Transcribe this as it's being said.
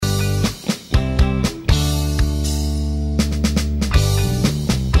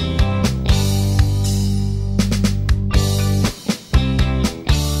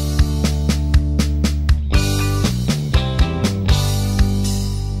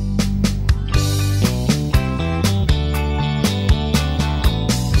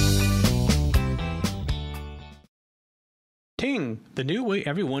Ting, the new way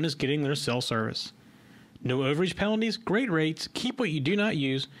everyone is getting their cell service. No overage penalties, great rates, keep what you do not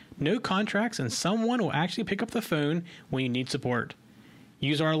use, no contracts, and someone will actually pick up the phone when you need support.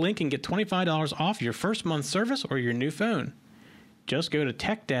 Use our link and get $25 off your first month's service or your new phone. Just go to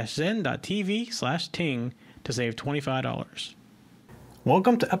tech-zen.tv/ting to save $25.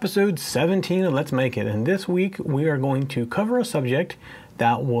 Welcome to episode 17 of Let's Make It, and this week we are going to cover a subject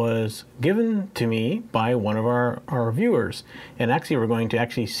that was given to me by one of our viewers. And actually we're going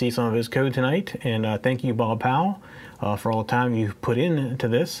to see some of his code tonight, and thank you, Bob Powell, for all the time you've put into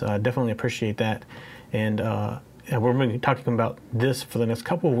this. Definitely appreciate that. And we're going to be talking about this for the next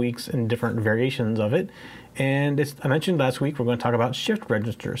couple of weeks in different variations of it. And I mentioned last week we're going to talk about shift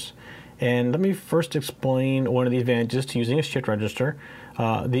registers. And let me first explain one of the advantages to using a shift register.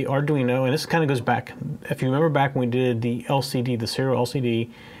 The Arduino, and this kind of goes back, if you remember back when we did the LCD, the serial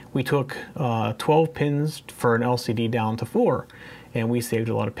LCD, we took 12 pins for an LCD down to 4, and we saved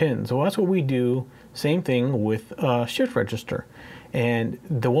a lot of pins. Well, that's what we do, same thing with a shift register. And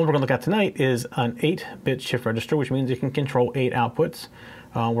the one we're going to look at tonight is an 8-bit shift register, which means it can control 8 outputs.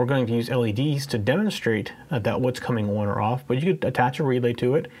 We're going to use LEDs to demonstrate that what's coming on or off, but you could attach a relay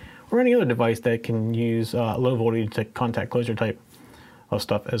to it, or any other device that can use low voltage to contact closer type of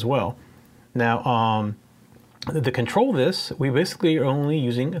stuff as well. Now, to control this, we basically are only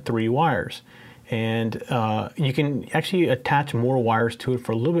using 3 wires. And you can actually attach more wires to it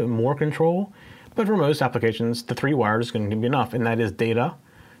for a little bit more control, but for most applications, the 3 wires is going to be enough, and that is data,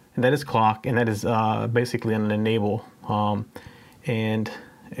 and that is clock, and that is basically an enable. And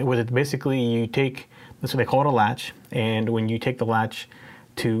with it, basically you take, that's what they call it, a latch, and when you take the latch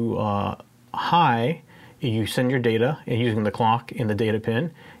to high, you send your data using the clock in the data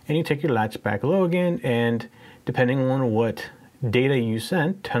pin, and you take your latch back low again, and depending on what data you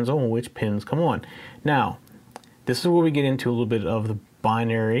sent, depends on which pins come on. Now, this is where we get into a little bit of the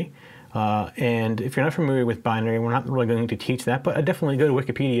binary, and if you're not familiar with binary, we're not really going to teach that, but I definitely go to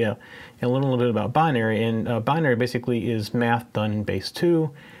Wikipedia and learn a little bit about binary. And binary basically is math done in base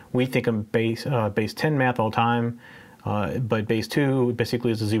 2. We think of base 10 math all the time, but base 2 basically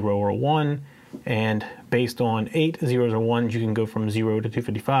is a 0 or a 1, and based on 8 zeros or 1s, you can go from 0 to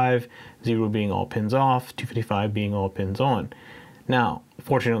 255, 0 being all pins off, 255 being all pins on. Now,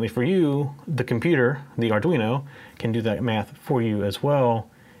 fortunately for you, the computer, the Arduino, can do that math for you as well,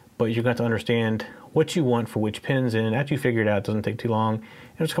 but you've got to understand what you want for which pins, and after you figure it out, it doesn't take too long. And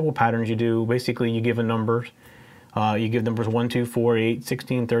there's a couple patterns you do. Basically, you give a numbers. You give numbers 1, 2, 4, 8,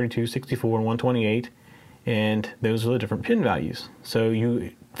 16, 32, 64, and 128. And those are the different pin values. So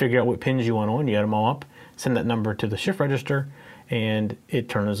you figure out what pins you want on, you add them all up, send that number to the shift register, and it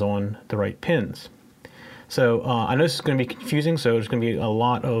turns on the right pins. So I know this is going to be confusing, so there's going to be a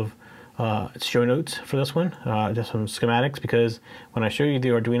lot of show notes for this one, just some schematics, because when I show you the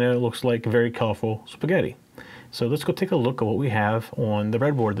Arduino, it looks like very colorful spaghetti. So let's go take a look at what we have on the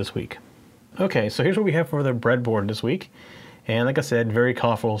breadboard this week. Okay, so here's what we have for the breadboard this week. And like I said, very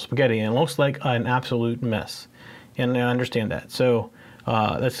colorful spaghetti, and it looks like an absolute mess. And I understand that. So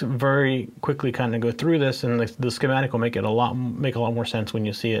let's very quickly kind of go through this, and the schematic will make a lot more sense when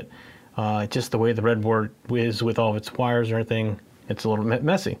you see it. Just the way the breadboard is with all of its wires and everything, it's a little bit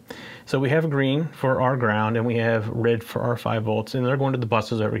messy. So we have green for our ground, and we have red for our 5 volts, and they're going to the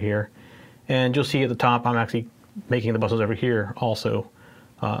buses over here. And you'll see at the top, I'm actually making the buses over here also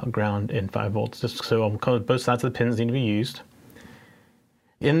ground and 5 volts, just so both sides of the pins need to be used.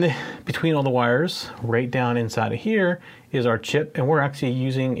 Between all the wires, right down inside of here, is our chip, and we're actually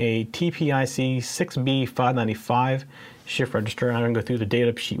using a TPIC 6B595 shift register. I'm going to go through the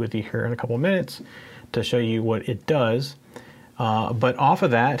data sheet with you here in a couple of minutes to show you what it does. But off of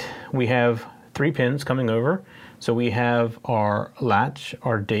that, we have 3 pins coming over. So we have our latch,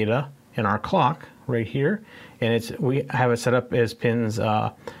 our data, and our clock right here. And we have it set up as pins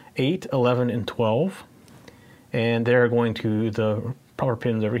 8, 11, and 12. And they're going to the power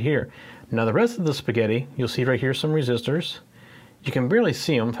pins over here. Now the rest of the spaghetti, you'll see right here some resistors. You can barely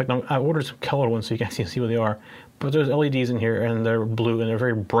see them. In fact, I ordered some colored ones so you can actually see what they are. But there's LEDs in here, and they're blue, and they're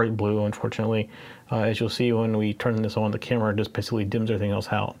very bright blue, unfortunately. As you'll see when we turn this on, the camera just basically dims everything else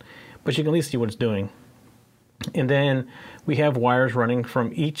out. But you can at least see what it's doing. And then we have wires running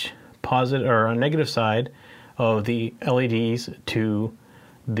from each positive or negative side of the LEDs to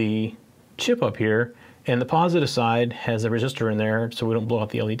the chip up here. And the positive side has a resistor in there so we don't blow out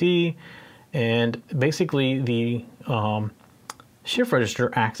the LED. And basically the shift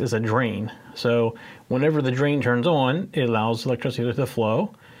register acts as a drain. So whenever the drain turns on, it allows electricity to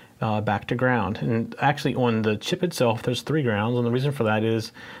flow back to ground. And actually on the chip itself, there's 3 grounds. And the reason for that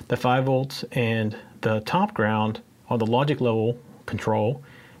is the 5 volts and the top ground are the logic level control,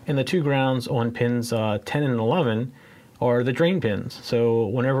 and the 2 grounds on pins 10 and 11 are the drain pins. So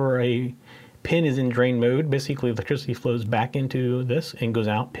whenever a pin is in drain mode, basically electricity flows back into this and goes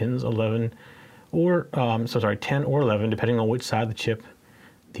out pins 11 or 10 or 11, depending on which side of the chip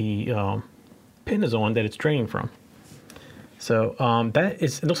the pin is on that it's draining from. So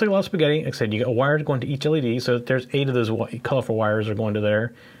it looks like a lot of spaghetti. Like I said, you got wires going to each LED, so there's 8 of those colorful wires are going to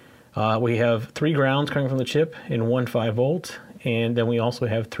there. We have 3 grounds coming from the chip and 1 5-volt, and then we also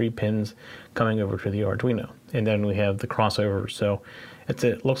have 3 pins coming over to the Arduino, and then we have the crossovers. So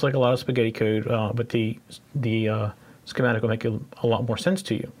it looks like a lot of spaghetti code, but the schematic will make a lot more sense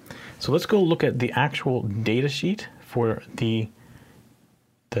to you. So let's go look at the actual data sheet for the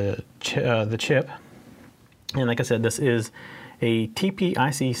chip. And like I said, this is a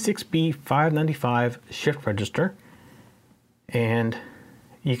TPIC6B595 shift register. And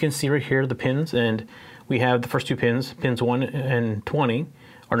you can see right here the pins, and we have the first 2 pins, pins 1 and 20,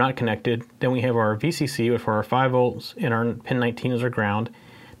 are not connected. Then we have our VCC for our 5 volts, and our pin 19 is our ground.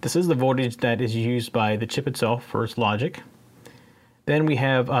 This is the voltage that is used by the chip itself for its logic. Then we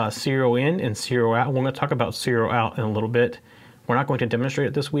have serial in and serial out. We're going to talk about serial out in a little bit. We're not going to demonstrate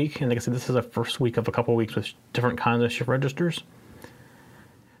it this week, and like I said, this is the first week of a couple of weeks with different kinds of shift registers.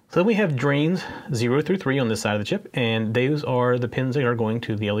 So then we have drains 0 through 3 on this side of the chip, and those are the pins that are going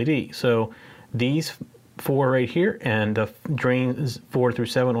to the LED. So these 4 right here and the drains 4 through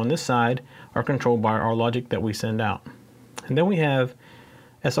 7 on this side are controlled by our logic that we send out. And then we have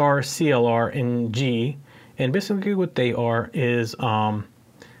SR, CLR, and G, and basically what they are is let's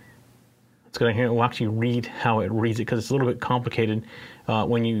go down here and we'll actually read how it reads it, because it's a little bit complicated.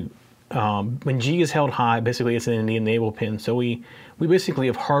 When G is held high, basically it's in the enable pin. So we basically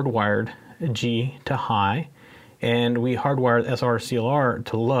have hardwired G to high, and we hardwired SR-CLR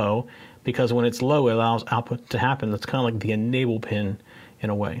to low, because when it's low, it allows output to happen. That's kind of like the enable pin in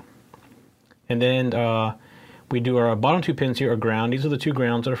a way. And then we do our bottom 2 pins here are ground. These are the 2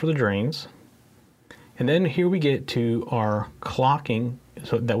 grounds that are for the drains. And then here we get to our clocking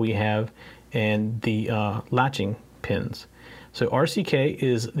that we have, and the latching pins. So RCK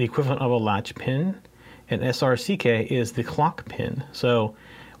is the equivalent of a latch pin, and SRCK is the clock pin. So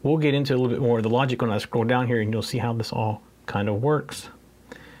we'll get into a little bit more of the logic when I scroll down here, and you'll see how this all kind of works.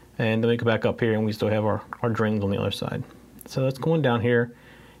 And then we go back up here, and we still have our drains on the other side. So let's go on down here,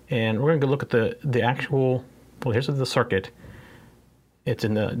 and we're going to go look at the actual, well, here's the circuit. It's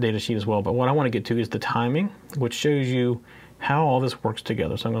in the data sheet as well, but what I want to get to is the timing, which shows you how all this works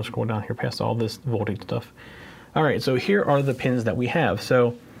together. So I'm going to scroll down here past all this voltage stuff. All right, so here are the pins that we have.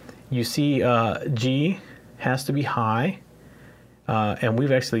 So you see G has to be high, and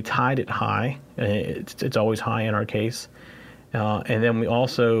we've actually tied it high. It's always high in our case. And then we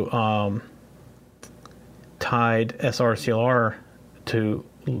also tied SR-CLR to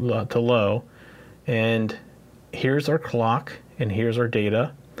low. And here's our clock, and here's our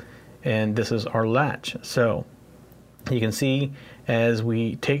data, and this is our latch. So you can see as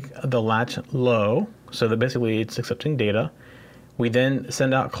we take the latch low, so that basically it's accepting data, we then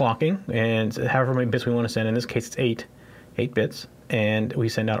send out clocking, and however many bits we want to send. In this case, it's 8 bits, and we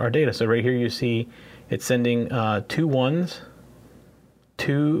send out our data. So right here you see it's sending 2 1s,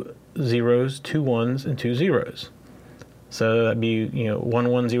 2 0s, 2 1s, and 2 0s. So that'd be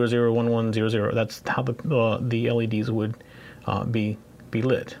 1100, 1100. That's how the LEDs would be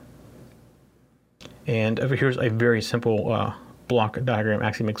lit. And over here's a very simple block diagram.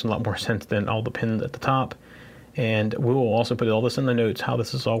 Actually makes a lot more sense than all the pins at the top. And we will also put all this in the notes, how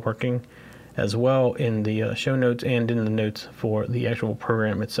this is all working as well, in the show notes and in the notes for the actual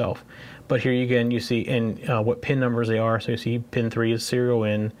program itself. But here again, you see what pin numbers they are. So you see pin 3 is serial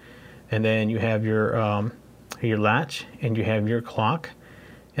in, and then you have your latch, and you have your clock,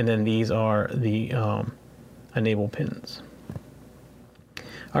 and then these are the enable pins.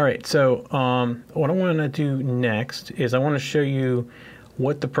 All right, so what I want to do next is I want to show you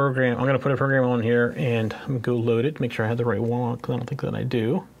what the program, I'm going to put a program on here, and I'm going to go load it to make sure I have the right one, because I don't think that I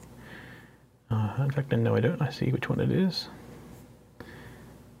do. In fact, no, I don't. I see which one it is.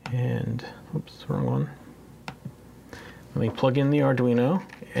 And, oops, wrong one. Let me plug in the Arduino,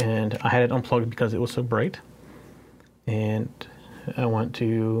 and I had it unplugged because it was so bright. And I want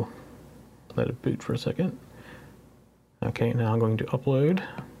to let it boot for a second. Okay, now I'm going to upload.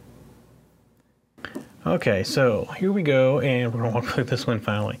 Okay, so here we go, and we're going to walk through this one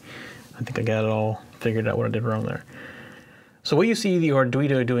finally. I think I got it all figured out what I did wrong there. So what you see the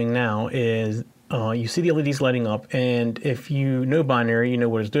Arduino doing now is you see the LEDs lighting up, and if you know binary, you know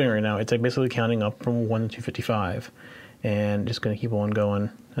what it's doing right now. It's like basically counting up from 1 to 255. and just going to keep on going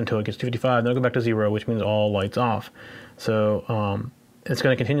until it gets 255. Then I'll go back to 0, which means all lights off. So it's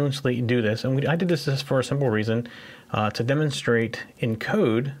going to continuously do this. And I did this just for a simple reason, to demonstrate in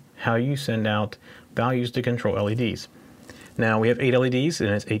code how you send out values to control LEDs. Now we have 8 LEDs and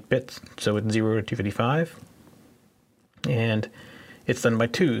it's 8 bits, so it's 0 to 255. And it's done by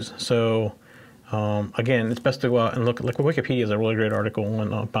 2s. So again, it's best to go out and look. Wikipedia is a really great article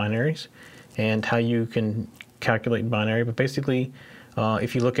on binaries and how you can calculate binary. But basically,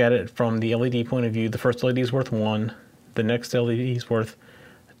 if you look at it from the LED point of view, the first LED is worth 1, the next LED is worth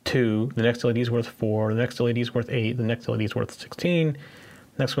 2, the next LED is worth 4, the next LED is worth 8, the next LED is worth 16,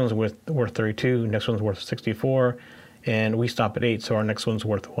 next one's worth 32, next one's worth 64, and we stop at 8, so our next one's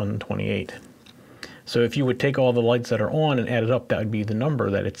worth 128. So if you would take all the lights that are on and add it up, that would be the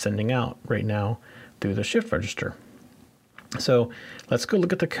number that it's sending out right now through the shift register. So let's go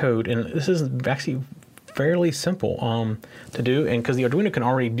look at the code, and this is actually fairly simple to do, and because the Arduino can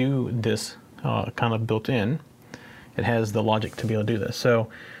already do this kind of built in, it has the logic to be able to do this. So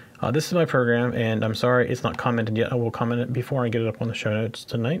this is my program, and I'm sorry it's not commented yet. I will comment it before I get it up on the show notes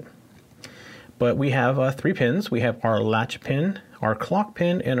tonight. But we have 3 pins. We have our latch pin, our clock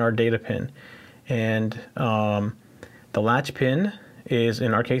pin, and our data pin. And the latch pin is,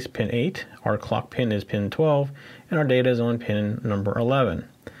 in our case, pin 8. Our clock pin is pin 12, and our data is on pin number 11.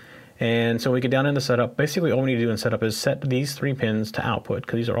 And so we get down into setup. Basically, all we need to do in setup is set these 3 pins to output,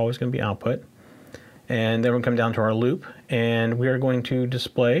 because these are always going to be output. And then we'll come down to our loop, and we are going to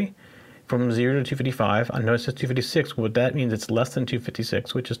display from 0 to 255. I notice it's 256. What that means, it's less than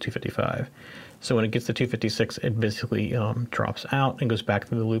 256, which is 255. So when it gets to 256, it basically drops out and goes back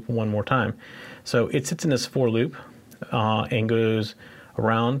through the loop one more time. So it sits in this for loop and goes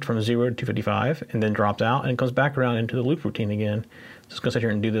around from 0 to 255, and then drops out and comes back around into the loop routine again. Just going to sit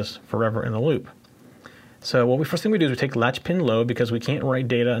here and do this forever in the loop. So first thing we do is we take latch pin low, because we can't write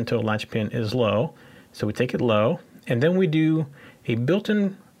data until latch pin is low. So we take it low, and then we do a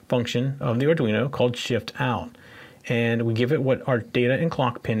built-in function of the Arduino called shift out. And we give it what our data and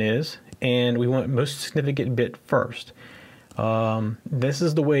clock pin is, and we want most significant bit first. This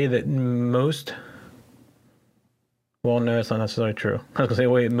is the way that most, well, no, it's not necessarily true. I was going to say the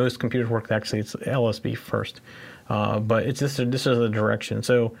way most computers work, actually, it's LSB first. But it's this is the direction.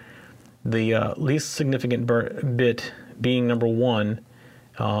 So the least significant bit being number 1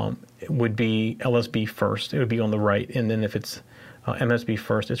 would be LSB first. It would be on the right, and then if it's MSB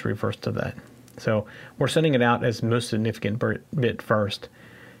first, it's reversed to that. So we're sending it out as most significant bit first,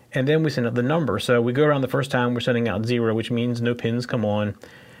 and then we send out the number. So we go around the first time, we're sending out 0, which means no pins come on.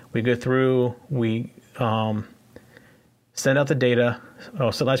 We go through, we send out the data,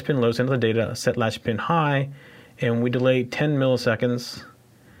 set latch pin low, send out the data, set latch pin high, and we delay 10 milliseconds,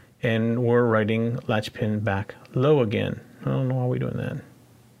 and we're writing latch pin back low again. I don't know why we're doing that.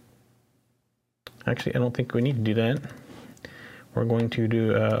 Actually, I don't think we need to do that. We're going to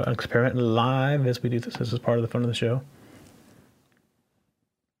do an experiment live as we do this. This is part of the fun of the show.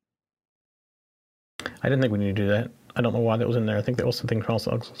 I didn't think we need to do that. I don't know why that was in there. I think that was something else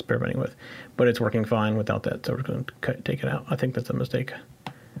I was experimenting with. But it's working fine without that, so we're going to take it out. I think that's a mistake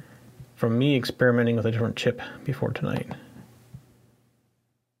from me experimenting with a different chip before tonight.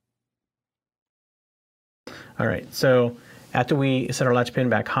 All right, so after we set our latch pin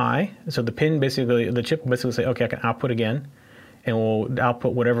back high, so the pin basically, the chip will basically say, okay, I can output again, and we'll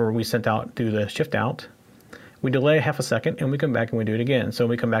output whatever we sent out through the shift out. We delay half a second, and we come back and we do it again. So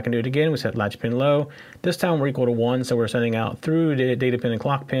we come back and do it again, we set latch pin low. This time we're equal to 1, so we're sending out through data pin and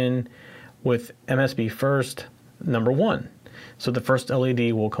clock pin with MSB first, number 1. So the first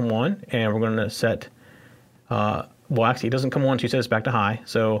LED will come on, and we're going to set, well, actually, it doesn't come on until you set it back to high.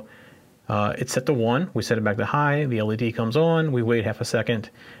 So it's set to 1, we set it back to high, the LED comes on, we wait half a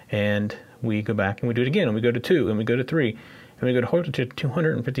second, and we go back and we do it again, and we go to 2, and we go to 3, and we go to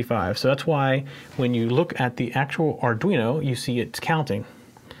 255. So that's why when you look at the actual Arduino, you see it's counting.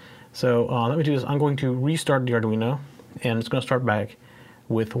 So let me do this. I'm going to restart the Arduino, and it's going to start back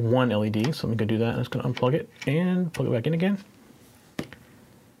with 1 LED. So let me go do that. I'm just going to unplug it and plug it back in again.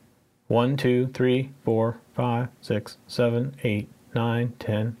 1, 2, 3, 4, 5, 6, 7, 8, 9,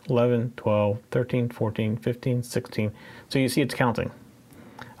 10, 11, 12, 13, 14, 15, 16. So you see it's counting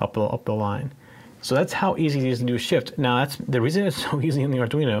up the line. So that's how easy it is to do a shift. Now that's the reason it's so easy in the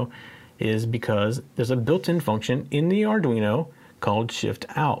Arduino is because there's a built-in function in the Arduino called shift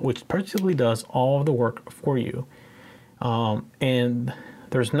out, which particularly does all of the work for you. And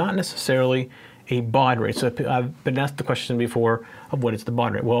there's not necessarily a baud rate. So I've been asked the question before of what is the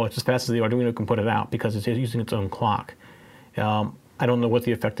baud rate. Well, it's as fast as the Arduino can put it out because it's using its own clock. I don't know what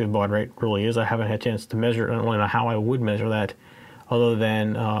the effective baud rate really is. I haven't had a chance to measure it. I don't really know how I would measure that, other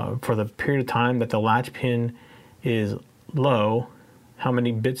than for the period of time that the latch pin is low, how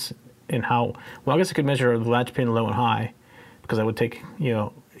many bits and how, well, I guess I could measure the latch pin low and high, because I would take,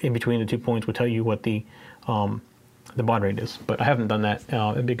 in between the 2 points would tell you what the baud rate is. But I haven't done that.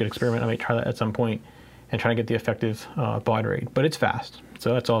 It'd be a good experiment. I might try that at some point and try to get the effective baud rate. But it's fast,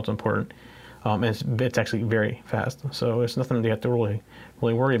 so that's all that's important. And it's actually very fast, so it's nothing you have to really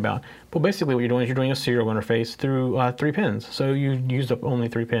worry about. But basically what you're doing is you're doing a serial interface through 3 pins, so you used up only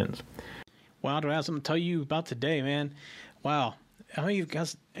 3 pins. Wow, do I have something to tell you about today, man? Wow. How many of you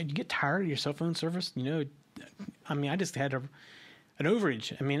guys, you get tired of your cell phone service? I just had an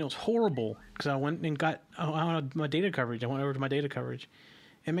overage. It was horrible, because I went and got my data coverage. I went over to my data coverage,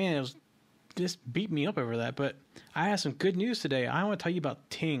 and man, it was just beat me up over that. But I have some good news today. I want to tell you about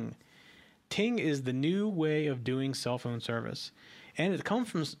Ting. Ting is the new way of doing cell phone service, and it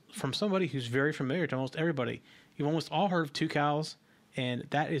comes from somebody who's very familiar to almost everybody. You've almost all heard of Tucows, and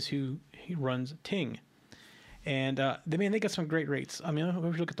that is who runs Ting. And they got some great rates. If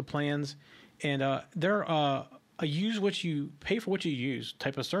you look at the plans, and they're a use what you pay for what you use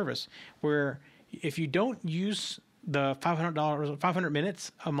type of service, where if you don't use the $500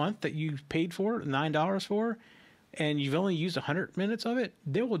 minutes a month that you paid for, $9 for, and you've only used 100 minutes of it,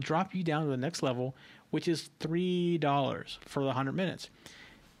 they will drop you down to the next level, which is $3 for the 100 minutes.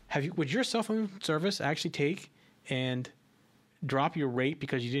 Would your cell phone service actually take and drop your rate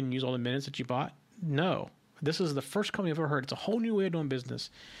because you didn't use all the minutes that you bought? No. This is the first company I've ever heard. It's a whole new way of doing business.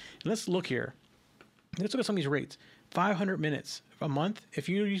 And let's look here. Let's look at some of these rates. 500 minutes a month. If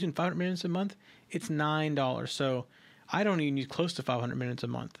you're using 500 minutes a month, it's $9. So I don't even use close to 500 minutes a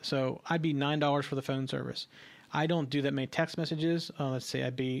month. So I'd be $9 for the phone service. I don't do that many text messages. Let's say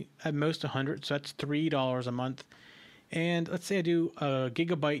I'd be at most 100. So that's $3 a month. And let's say I do a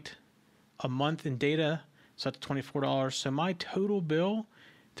gigabyte a month in data. So that's $24. So my total bill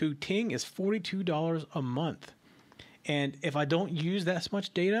through Ting is $42 a month. And if I don't use that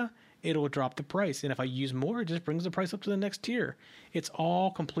much data, it'll drop the price. And if I use more, it just brings the price up to the next tier. It's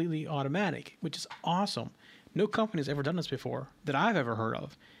all completely automatic, which is awesome. No company's ever done this before that I've ever heard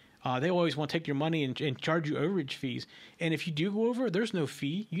of. They always want to take your money and charge you overage fees. And if you do go over, there's no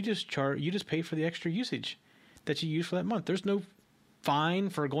fee. You just pay for the extra usage that you use for that month. There's no fine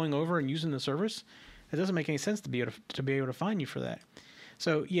for going over and using the service. It doesn't make any sense to be able to fine you for that.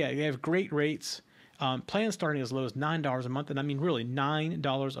 So yeah, they have great rates. Plans starting as low as $9 a month, and really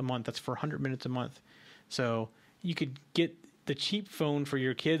 $9 a month. That's for 100 minutes a month. So you could get the cheap phone for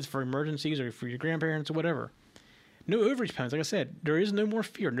your kids for emergencies or for your grandparents or whatever. No overage payments. Like I said, there is no more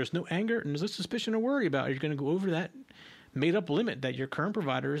fear. There's no anger, and there's no suspicion or worry about it. You're going to go over that made-up limit that your current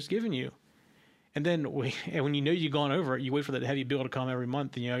provider has given you. And then when you know you've gone over it, you wait for that heavy bill to come every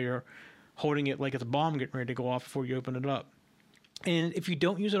month. And, you're holding it like it's a bomb getting ready to go off before you open it up. And if you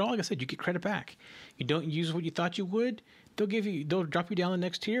don't use it all, like I said, you get credit back. You don't use what you thought you would, they'll drop you down the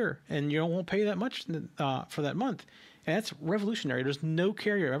next tier, and you won't pay that much for that month. And that's revolutionary. There's no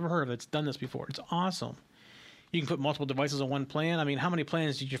carrier I've ever heard of that's done this before. It's awesome. You can put multiple devices on one plan. How many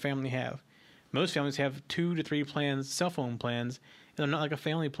plans did your family have? Most families have 2 to 3 plans, cell phone plans, and they're not like a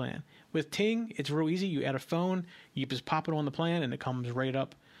family plan. With Ting, it's real easy. You add a phone, you just pop it on the plan, and it comes right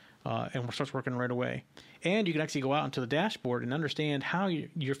up. And it starts working right away. And you can actually go out into the dashboard and understand how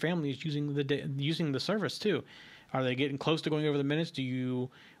your family is using the service too. Are they getting close to going over the minutes? Do you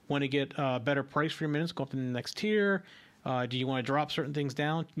want to get a better price for your minutes, go up to the next tier? Do you want to drop certain things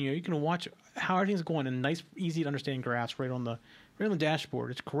down? You can watch how everything's going in nice, easy to understand graphs right on the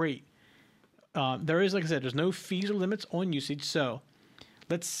dashboard. It's great. There is, like I said, there's no fees or limits on usage. So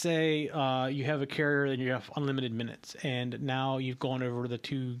let's say you have a carrier and you have unlimited minutes, and now you've gone over the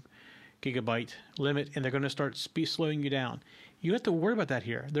 2 gigabyte limit, and they're going to start slowing you down. You have to worry about that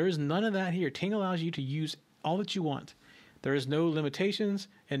here. There is none of that here. Ting allows you to use all that you want. There is no limitations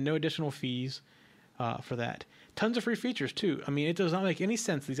and no additional fees for that. Tons of free features too. It does not make any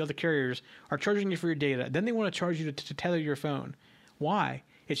sense. These other carriers are charging you for your data. Then they want to charge you to tether your phone. Why?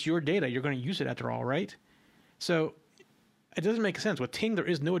 It's your data. You're going to use it after all, right? So it doesn't make sense. With Ting, there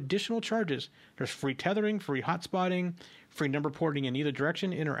is no additional charges. There's free tethering, free hotspotting, free number porting in either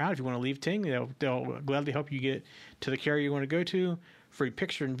direction, in or out. If you want to leave Ting, they'll gladly help you get to the carrier you want to go to. Free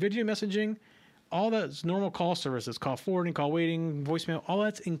picture and video messaging. All that's normal call services, call forwarding, call waiting, voicemail, all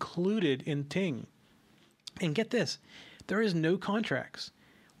that's included in Ting. And get this, there is no contracts.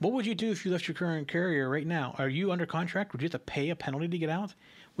 What would you do if you left your current carrier right now? Are you under contract? Would you have to pay a penalty to get out?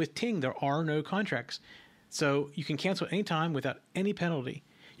 With Ting, there are no contracts. So you can cancel anytime without any penalty.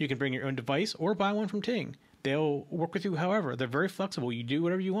 You can bring your own device or buy one from Ting. They'll work with you however. They're very flexible. You do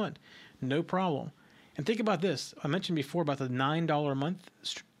whatever you want, no problem. And think about this. I mentioned before about the $9 a month.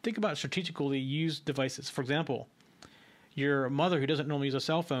 Think about strategically used devices. For example, your mother who doesn't normally use a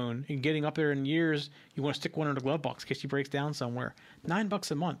cell phone and getting up there in years, you want to stick one in her glove box in case she breaks down somewhere.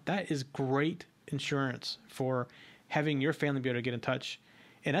 $9 a month. That is great insurance for having your family be able to get in touch.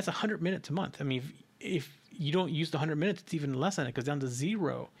 And that's 100 minutes a month. I mean, if you don't use the 100 minutes, it's even less than it. It goes down to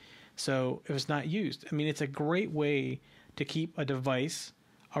 0. So if it's not used, I mean, it's a great way to keep a device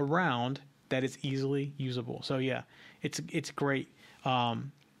around that is easily usable. So yeah, it's great.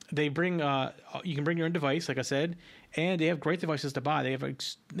 They bring you can bring your own device, like I said, and they have great devices to buy. They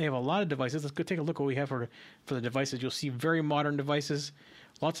have a lot of devices. Let's go take a look at what we have for the devices. You'll see very modern devices,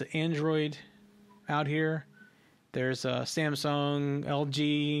 lots of Android out here. There's Samsung,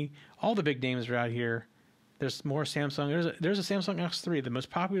 LG, all the big names are out here. There's more Samsung. There's a Samsung S3, the most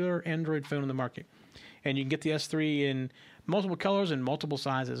popular Android phone on the market, and you can get the S3 in multiple colors and multiple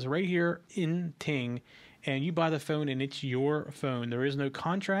sizes right here in Ting. And you buy the phone and it's your phone. There is no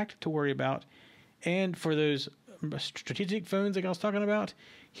contract to worry about. And for those strategic phones like I was talking about,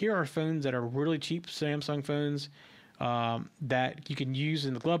 here are phones that are really cheap, Samsung phones that you can use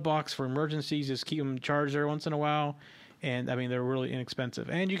in the glove box for emergencies. Just keep them charged every once in a while. And I mean, they're really inexpensive.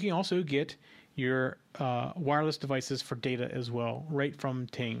 And you can also get your wireless devices for data as well, right from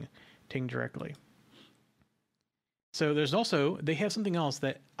Ting directly. So there's also, they have something else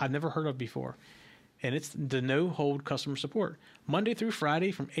that I've never heard of before. And it's the no hold customer support. Monday through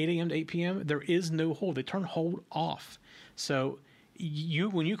Friday from 8 a.m. to 8 p.m., there is no hold. They turn hold off. So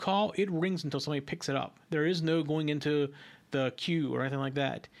when you call, it rings until somebody picks it up. There is no going into the queue or anything like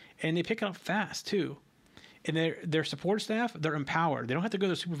that. And they pick it up fast too. And their support staff, they're empowered. They don't have to go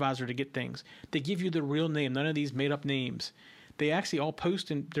to the supervisor to get things. They give you the real name, none of these made up names. They actually all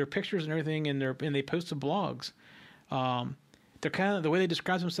post in their pictures and everything, and they post to blogs. They're kind of, the way they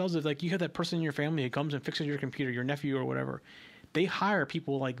describe themselves is like you have that person in your family who comes and fixes your computer, your nephew or whatever. They hire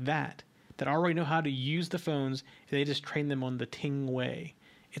people like that already know how to use the phones, and they just train them on the Ting way.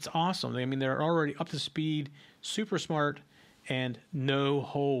 It's awesome. I mean, they're already up to speed, super smart, and no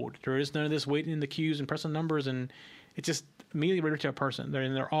hold. There is none of this waiting in the queues and pressing numbers, and it's just immediately ready to a person.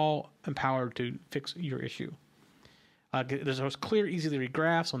 They're all empowered to fix your issue. There's those clear, easy to read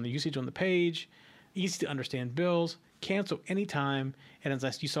graphs on the usage on the page, easy to understand bills, cancel anytime, and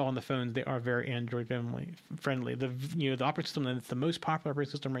as you saw on the phones, they are very Android friendly. The operating system that's the most popular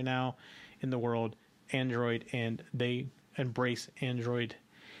operating system right now in the world, Android, and they embrace Android.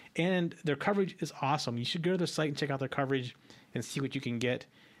 And their coverage is awesome. You should go to their site and check out their coverage and see what you can get.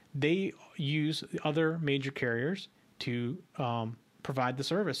 They use other major carriers to provide the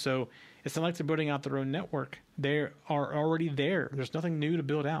service. So it's not like they're building out their own network. They are already there. There's nothing new to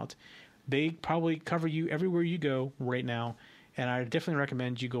build out. They probably cover you everywhere you go right now, and I definitely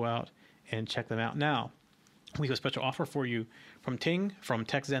recommend you go out and check them out. Now, we have a special offer for you from Ting, from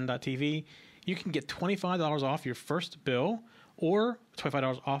TechZen.tv. You can get $25 off your first bill, or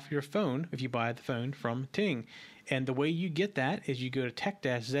 $25 off your phone if you buy the phone from Ting. And the way you get that is you go to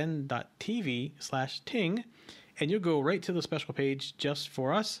tech-zen.tv/Ting, and you'll go right to the special page just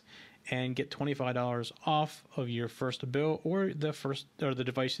for us and get $25 off of your first bill or the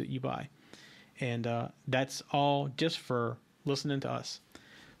device that you buy. And that's all just for listening to us.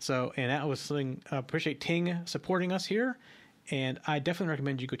 So, and that was something, I appreciate Ting supporting us here, and I definitely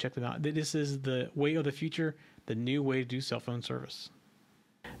recommend you go check them out. This is the way of the future, the new way to do cell phone service.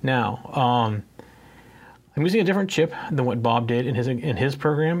 Now, I'm using a different chip than what Bob did in his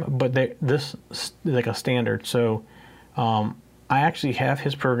program, but this is like a standard. So I actually have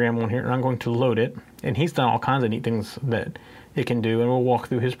his program on here, and I'm going to load it. And he's done all kinds of neat things that it can do, and we'll walk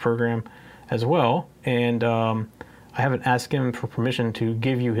through his program as well. And I haven't asked him for permission to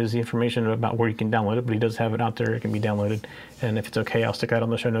give you his information about where you can download it, but he does have it out there. It can be downloaded, and if it's okay, I'll stick that on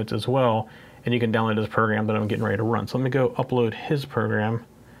the show notes as well. And you can download his program that I'm getting ready to run. So let me go upload his program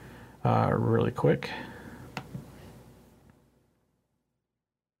really quick.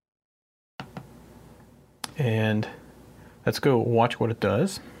 And let's go watch what it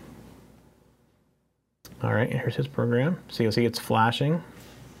does. All right, here's his program. So you'll see it's flashing.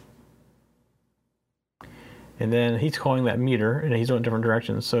 And then he's calling that meter, and he's going different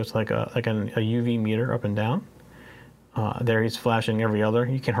directions. So it's like a UV meter up and down. There he's flashing every other.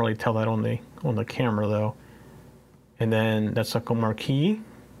 You can hardly tell that on the camera though. And then that's like a marquee.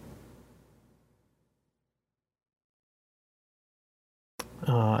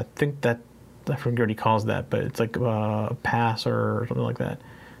 I think that, I forget what he calls that, but it's like a pass or something like that.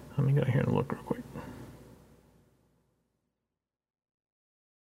 Let me go here and look real quick.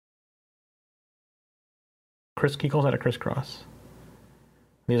 he calls that a crisscross.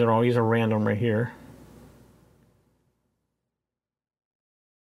 These are random right here.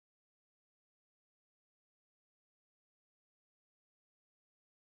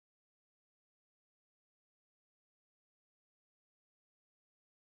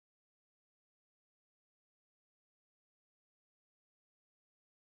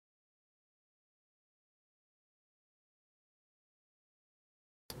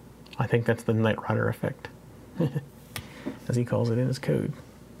 I think that's the Knight Rider effect, as he calls it in his code.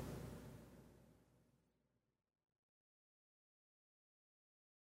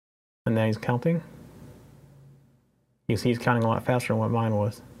 And now he's counting. You see he's counting a lot faster than what mine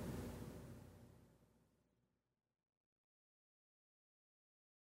was.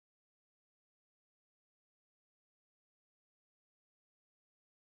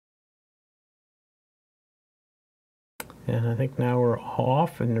 And I think now we're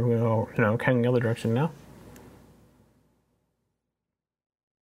off, and we're counting the other direction now.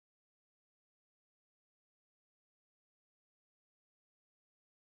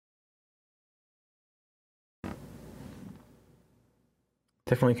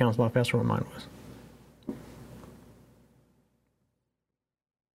 Definitely counts a lot faster than what mine was.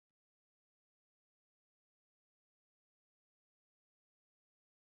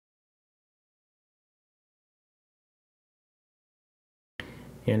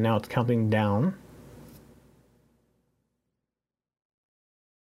 And now it's counting down.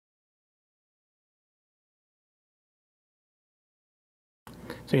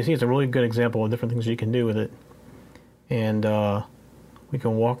 So you see it's a really good example of different things you can do with it. And we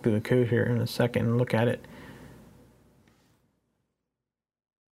can walk through the code here in a second and look at it.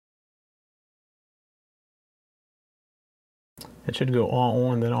 It should go all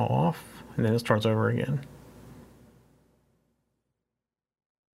on, then all off, and then it starts over again.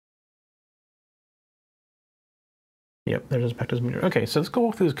 Yep, there's his back to his meter. Okay, so let's go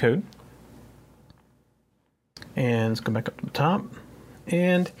walk through this code. And let's go back up to the top.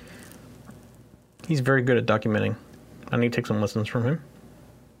 And he's very good at documenting. I need to take some lessons from him.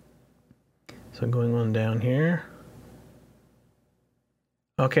 So going on down here.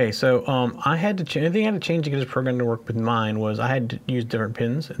 Okay, so I had to change. The thing I had to change to get his program to work with mine was I had to use different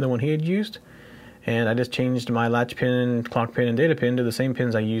pins than the one he had used. And I just changed my latch pin, clock pin, and data pin to the same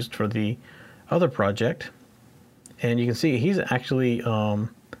pins I used for the other project. And you can see he's actually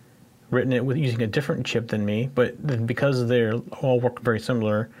written it with using a different chip than me, but because they're all work very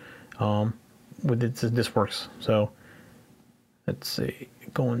similar, with it, this works. So let's see,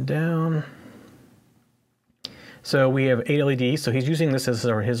 going down. So we have 8 LEDs. So he's using this as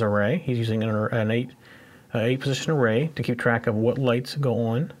his array. He's using an 8 position array to keep track of what lights go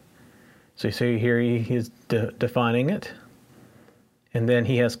on. So you see here he is defining it, and then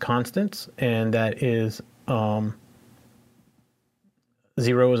he has constants, and that is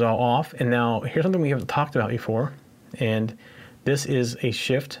 0 is all off. And now here's something we haven't talked about before, and this is a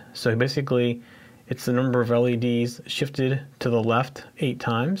shift. So basically it's the number of LEDs shifted to the left 8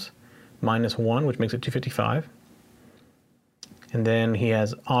 times minus 1, which makes it 255. And then he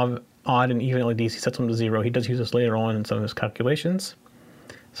has odd and even LEDs. He sets them to 0. He does use this later on in some of his calculations.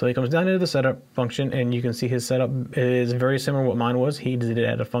 So he comes down into the setup function, and you can see his setup is very similar to what mine was. He did it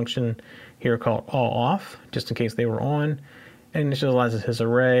at a function here called all off, just in case they were on, and initializes his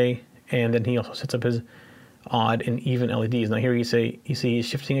array, and then he also sets up his odd and even LEDs. Now here you see he's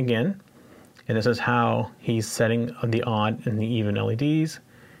shifting again, and this is how he's setting the odd and the even LEDs.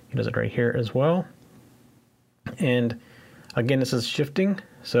 He does it right here as well. And again, this is shifting,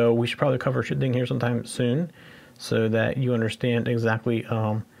 so we should probably cover shifting here sometime soon so that you understand exactly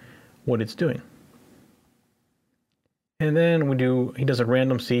what it's doing. And then he does a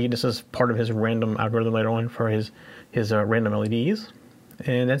random seed. This is part of his random algorithm later on for his random LEDs.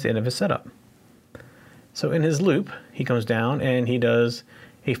 And that's the end of his setup. So in his loop, he comes down and he does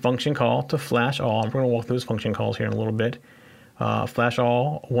a function call to flash all. We're going to walk through his function calls here in a little bit. Flash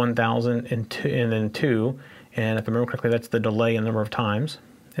all 1000 and then 2. And if I remember correctly, that's the delay in number of times.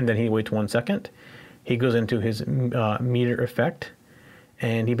 And then he waits 1 second. He goes into his meter effect,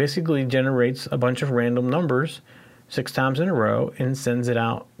 and he basically generates a bunch of random numbers 6 times in a row and sends it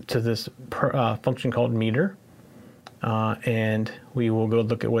out to this function called meter. And we will go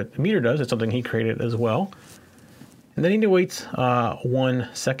look at what the meter does. It's something he created as well. And then he waits 1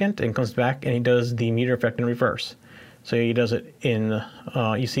 second and comes back, and he does the meter effect in reverse. So he does it in,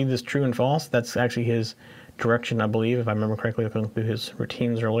 you see this true and false? That's actually his direction, I believe, if I remember correctly, looking through his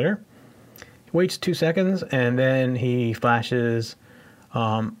routines earlier. He waits 2 seconds, and then he flashes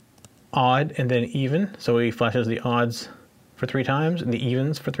odd and then even. So he flashes the odds for 3 times and the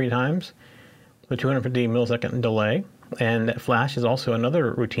evens for 3 times. the 250 millisecond delay. And that flash is also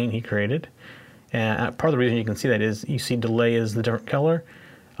another routine he created. And part of the reason you can see that is you see delay is the different color.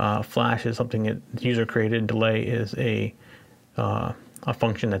 Flash is something that the user created. Delay is a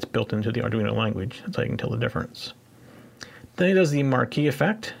function that's built into the Arduino language. That's how you can tell the difference. Then he does the marquee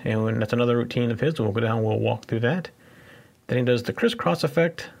effect, and that's another routine of his. We'll go down, we'll walk through that. Then he does the crisscross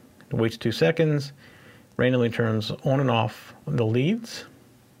effect, waits 2 seconds, randomly turns on and off the leads,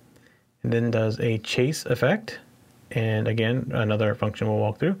 and then does a chase effect. And again, another function we'll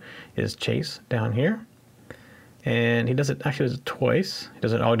walk through is chase down here. And he does it, actually does it twice. He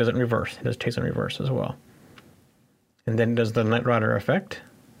does it in reverse. He does chase in reverse as well. And then he does the Knight Rider effect.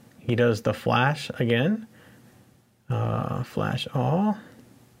 He does the flash again. Flash all.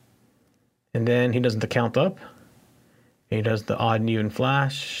 And then he does the count up. He does the odd and even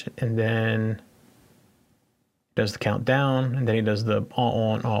flash. And then he does the count down. And then he does the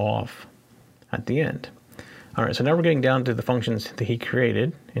all on, all off at the end. All right, so now we're getting down to the functions that he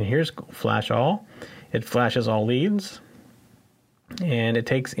created. And here's flash all. It flashes all leads. And it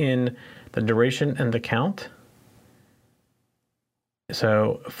takes in the duration and the count.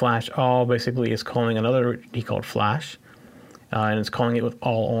 So flash all basically is calling another he called flash. And it's calling it with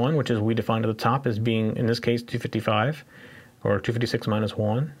all on, which is we defined at the top as being, in this case, 255 or 256 minus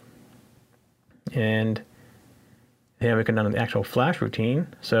 1. And then we come down to the actual flash routine.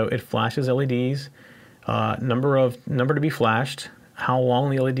 So it flashes LEDs, number to be flashed, how long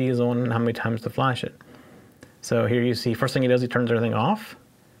the LED is on, and how many times to flash it. So here you see, first thing he does, he turns everything off.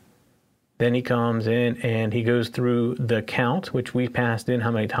 Then he comes in and he goes through the count, which we passed in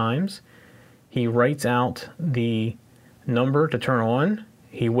how many times. He writes out the number to turn on.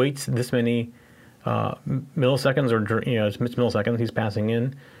 He waits this many milliseconds, or it's milliseconds he's passing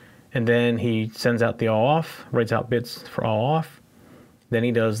in. And then he sends out the all off, writes out bits for all off. Then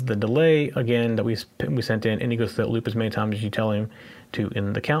he does the delay again that we sent in, and he goes through that loop as many times as you tell him to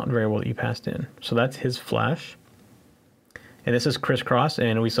in the count variable that you passed in. So that's his flash. And this is crisscross,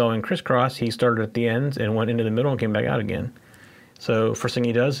 and we saw in crisscross he started at the ends and went into the middle and came back out again. So first thing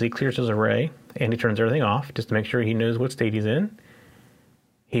he does is he clears his array and he turns everything off just to make sure he knows what state he's in.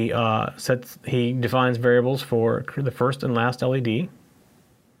 He defines variables for the first and last LED.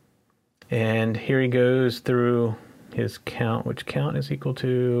 And here he goes through his count, which count is equal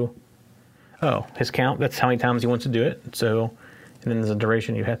to, his count, that's how many times he wants to do it. So, and then there's a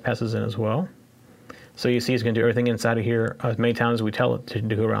duration he passes in as well. So you see he's going to do everything inside of here as many times as we tell it to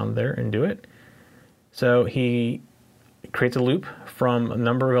go around there and do it. So he creates a loop from a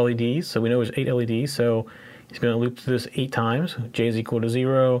number of LEDs. So we know there's 8 LEDs. So he's going to loop through this 8 times. J is equal to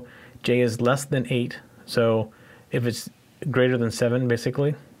 0. J is less than 8. So if it's greater than 7,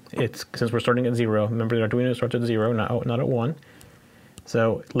 basically, it's, since we're starting at 0. Remember, the Arduino starts at 0, not at 1.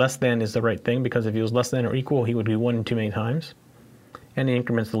 So less than is the right thing, because if he was less than or equal, he would do 1 too many times. And he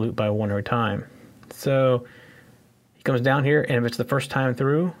increments the loop by 1 every time. So he comes down here, and if it's the first time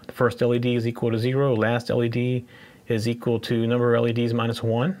through, the first LED is equal to 0, last LED is equal to number of LEDs minus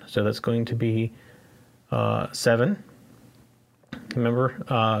 1, so that's going to be 7.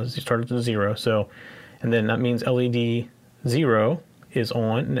 Remember, you started at 0, so, and then that means LED 0 is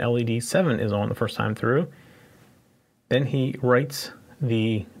on, and LED 7 is on the first time through. Then he writes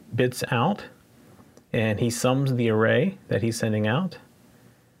the bits out, and he sums the array that he's sending out.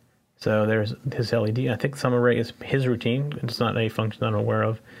 So there's his LED. I think sum array is his routine. It's not a function I'm aware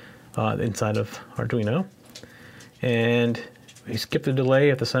of inside of Arduino. And we skip the delay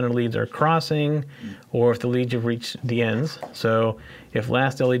if the center leads are crossing, or if the leads have reached the ends. So if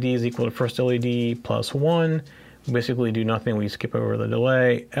last LED is equal to first LED plus 1, we basically do nothing. We skip over the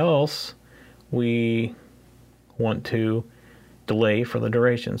delay. Else we want to delay for the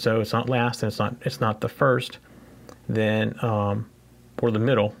duration. So it's not last, and it's not the first, then or the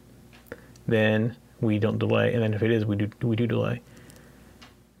middle. Then we don't delay, and then if it is, we do delay.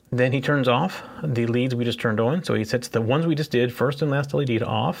 Then he turns off the leads we just turned on. So he sets the ones we just did, first and last LED, to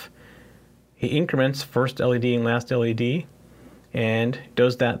off. He increments first LED and last LED, and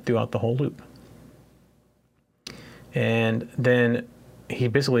does that throughout the whole loop. And then he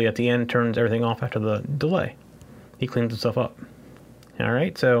basically at the end turns everything off after the delay. He cleans himself up. All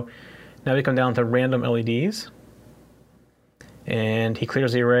right, so now we come down to random LEDs. And he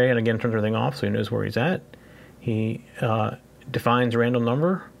clears the array and again turns everything off so he knows where he's at. He defines random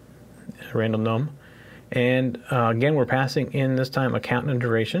number, random num. And again, we're passing in this time a count and a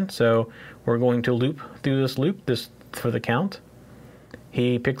duration. So we're going to loop through this loop for the count.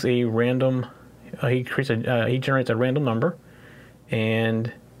 He picks a random, he generates a random number.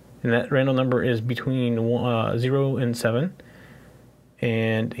 And that random number is between 0 and 7.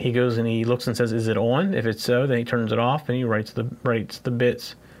 and he goes and he looks and says, is it on? If it's so, then he turns it off and he writes the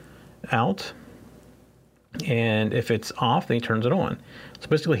bits out. And if it's off, then he turns it on. So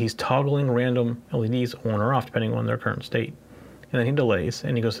basically he's toggling random LEDs on or off depending on their current state. And then he delays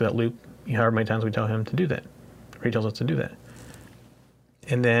and he goes through that loop however many times we tell him to do that, or he tells us to do that.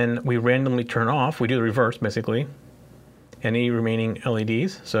 And then we randomly turn off, we do the reverse basically, any remaining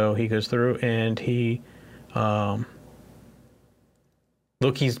LEDs. So he goes through and he,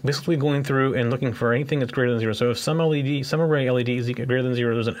 he's basically going through and looking for anything that's greater than 0. So if some array LED is greater than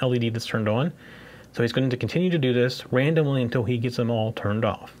 0, there's an LED that's turned on. So he's going to continue to do this randomly until he gets them all turned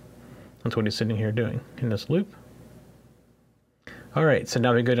off. That's what he's sitting here doing in this loop. All right, so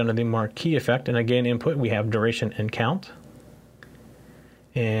now we go down to the marquee effect, and again, input, we have duration and count.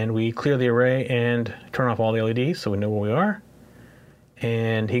 And we clear the array and turn off all the LEDs so we know where we are.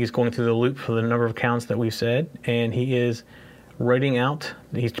 And he's going through the loop for the number of counts that we've said, and he is writing out,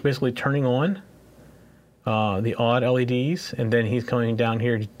 he's basically turning on the odd LEDs, and then he's coming down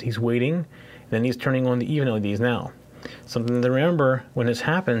here, he's waiting, then he's turning on the even LEDs. Now, something to remember when this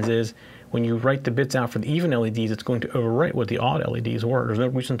happens is when you write the bits out for the even LEDs, it's going to overwrite what the odd LEDs were. There's no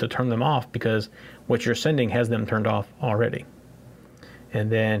reason to turn them off because what you're sending has them turned off already.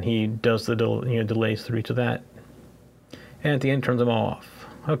 And then he does the delays through each of that. And at the end, turns them all off.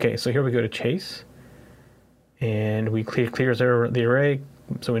 Okay, so here we go to chase. And we clears the array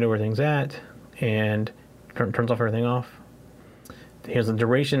so we know where everything's at. And turns off everything off. Here's the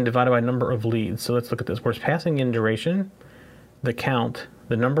duration divided by number of leads. So let's look at this. We're passing in duration, the count,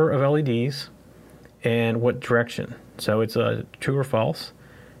 the number of LEDs, and what direction. So it's a true or false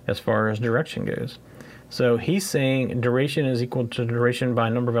as far as direction goes. So he's saying duration is equal to duration by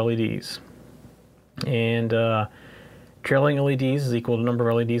number of LEDs. And trailing LEDs is equal to number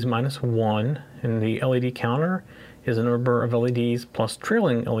of LEDs minus 1. And the LED counter is the number of LEDs plus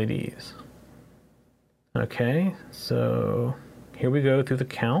trailing LEDs. Okay, so here we go through the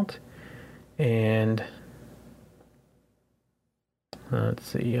count, and let's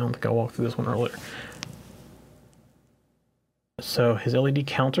see, I don't think I walked through this one earlier. So his LED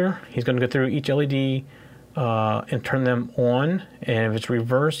counter, he's going to go through each LED and turn them on, and if it's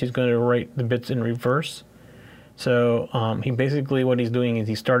reverse, he's going to write the bits in reverse. So he basically, what he's doing is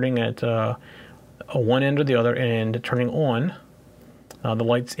he's starting at one end or the other and turning on the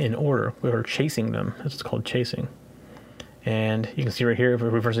lights in order. We're chasing them. It's called chasing. And you can see right here, if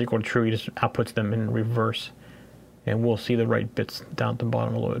reverse is equal to true, he just outputs them in reverse. And we'll see the right bits down at the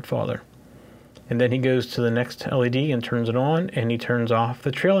bottom a little bit farther. And then he goes to the next LED and turns it on, and he turns off the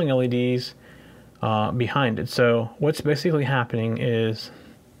trailing LEDs behind it. So what's basically happening is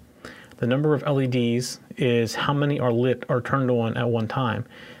the number of LEDs is how many are lit or turned on at one time.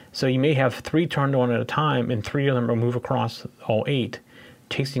 So you may have 3 turned on at a time, and 3 of them will move across all 8.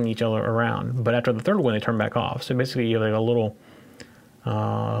 Chasing each other around, but after the third one they turn back off. So basically you have like a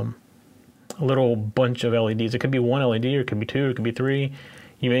little bunch of LEDs. It could be 1 LED, or it could be 2, or it could be 3.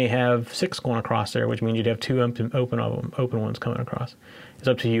 You may have 6 going across there, which means you'd have 2 open ones coming across. It's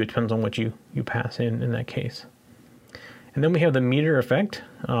up to you. It depends on what you pass in that case. And then we have the meter effect,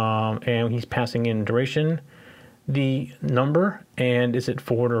 and he's passing in duration, the number, and is it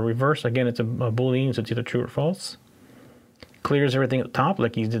forward or reverse? Again, it's a Boolean, so it's either true or false. Clears everything at the top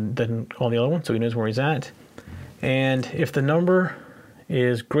like he did all the other ones, so he knows where he's at. And if the number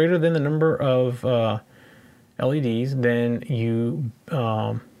is greater than the number of LEDs, then you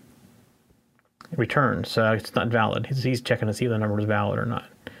return. So it's not valid. He's checking to see if the number is valid or not.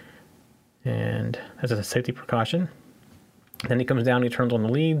 And that's a safety precaution. Then he comes down, he turns on the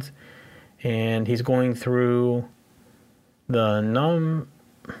leads, and he's going through the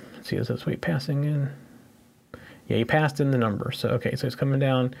let's see, is this what he's passing in? Yeah, he passed in the number. So, okay, so he's coming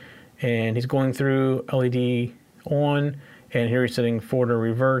down and he's going through LED on, and here he's setting forward or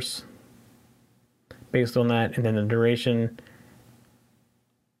reverse based on that, and then the duration.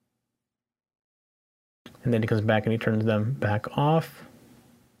 And then he comes back and he turns them back off.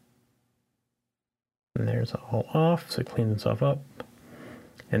 And there's all off, so he cleans himself up.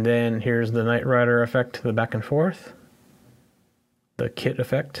 And then here's the Knight Rider effect, the back and forth, the kit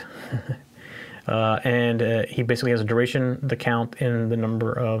effect. He basically has a duration, the count, and the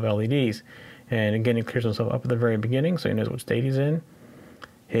number of LEDs. And again, he clears himself up at the very beginning, so he knows what state he's in.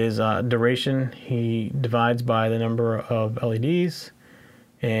 His duration, he divides by the number of LEDs.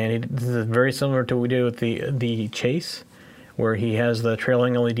 And this is very similar to what we did with the chase, where he has the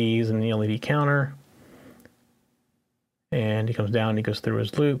trailing LEDs and the LED counter. And he comes down, he goes through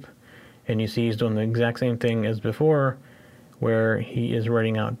his loop, and you see he's doing the exact same thing as before, where he is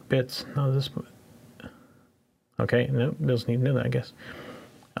writing out bits. Okay, no, doesn't need to know that, I guess.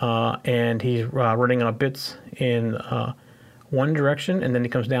 And he's running out bits in one direction, and then he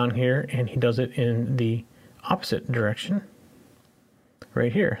comes down here and he does it in the opposite direction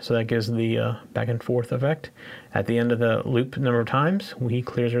right here. So that gives the back and forth effect. At the end of the loop number of times, he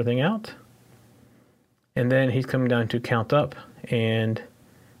clears everything out. And then he's coming down to count up, and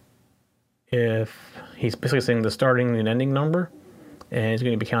if he's basically saying the starting and ending number, and he's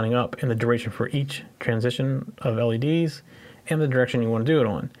going to be counting up in the duration for each transition of LEDs and the direction you want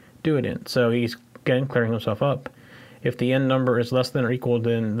to do it in. So he's again clearing himself up. If the end number is less than or equal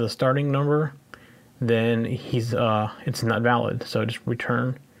than the starting number, then he's it's not valid. So just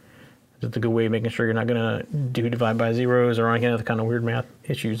return. That's a good way of making sure you're not going to do divide by zeros or any other kind of weird math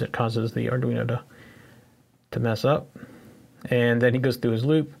issues that causes the Arduino to mess up. And then he goes through his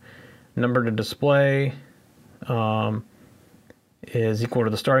loop. Number to display is equal to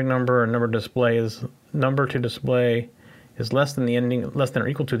the starting number, and number to display is less than or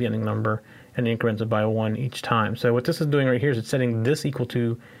equal to the ending number, and increments it by 1 each time. So what this is doing right here is it's setting this equal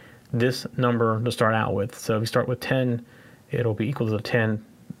to this number to start out with. So if you start with 10, it'll be equal to the 10 in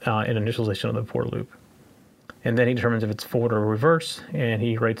initialization of the for loop. And then he determines if it's forward or reverse, and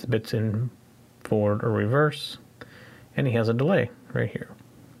he writes the bits in forward or reverse, and he has a delay right here.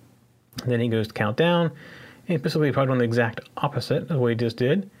 And then he goes to count down, and basically probably doing the exact opposite of what he just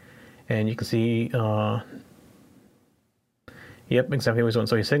did. And you can see, yep, exactly what he's doing.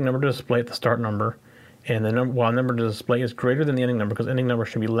 So he's setting number to display at the start number, and the number, while number to display is greater than the ending number, because ending number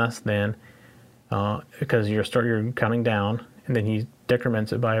should be less than, because you're counting down, and then he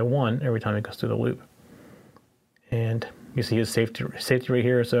decrements it by 1 every time it goes through the loop. And you see his safety right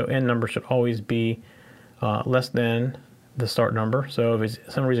here. So end number should always be less than the start number. So if it's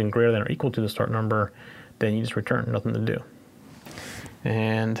for some reason greater than or equal to the start number, then you just return, nothing to do.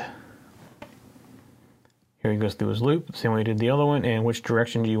 And here he goes through his loop, same way he did the other one, and which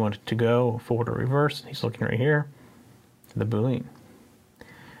direction do you want it to go, forward or reverse? He's looking right here, the Boolean.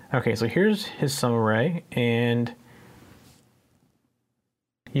 Okay, so here's his sum array, and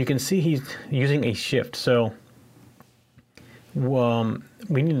you can see he's using a shift. So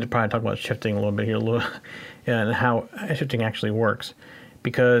we need to probably talk about shifting a little bit here, and how shifting actually works,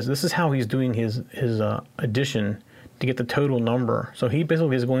 because this is how he's doing his addition to get the total number. So he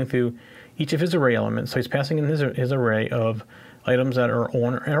basically is going through each of his array elements. So he's passing in his array of items that are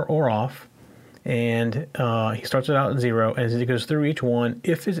on or off, and he starts it out at 0. As he goes through each one,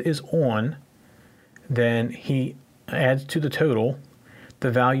 if it is on, then he adds to the total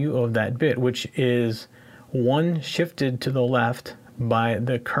the value of that bit, which is 1 shifted to the left by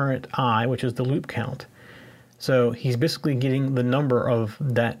the current I, which is the loop count. So he's basically getting the number of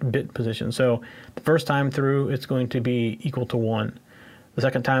that bit position. So the first time through, it's going to be equal to 1. The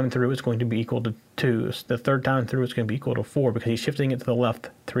second time through, it's going to be equal to 2. The third time through, it's going to be equal to 4, because he's shifting it to the left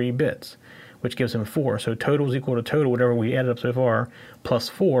 3 bits, which gives him 4. So total is equal to total, whatever we added up so far, plus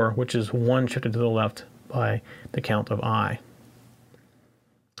 4, which is 1 shifted to the left by the count of I.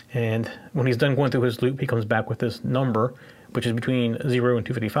 And when he's done going through his loop, he comes back with this number, which is between 0 and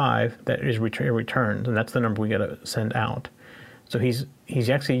 255, that is returned, and that's the number we got to send out. So he's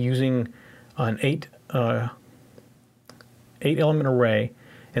actually using an 8 element array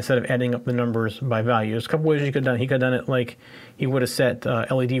instead of adding up the numbers by value. There's a couple ways you could have done it. He could have done it like he would have set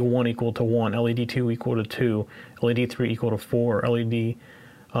LED 1 equal to 1, LED 2 equal to 2, LED 3 equal to 4, LED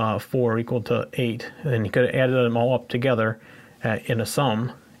 4 equal to 8, and then he could have added them all up together in a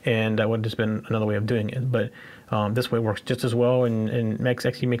sum, and that would have just been another way of doing it. But this way works just as well, and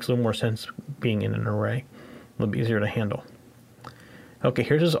actually makes a little more sense being in an array. A little bit easier to handle. Okay,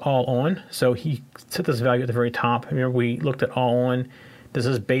 here's his all on. So he set this value at the very top. Remember, we looked at all on. This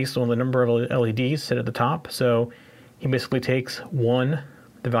is based on the number of LEDs set at the top. So he basically takes 1,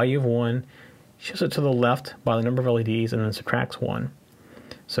 the value of 1, shifts it to the left by the number of LEDs, and then subtracts 1.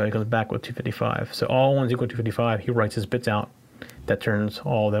 So he comes back with 255. So all 1 is equal to 255. He writes his bits out. That turns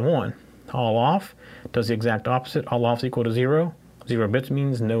all of them on. All off does the exact opposite. All off is equal to 0. 0 bits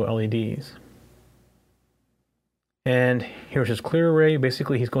means no LEDs. And here's his clear array.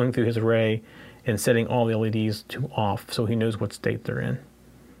 Basically, he's going through his array and setting all the LEDs to off, so he knows what state they're in.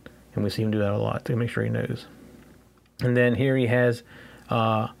 And we see him do that a lot to make sure he knows. And then here he has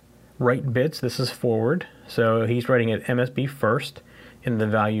write bits. This is forward. So he's writing it MSB first in the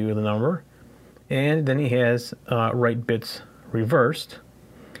value of the number. And then he has write bits reversed,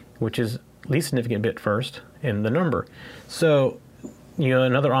 which is least significant bit first in the number. So,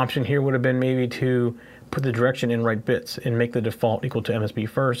 another option here would have been maybe to put the direction in write bits and make the default equal to MSB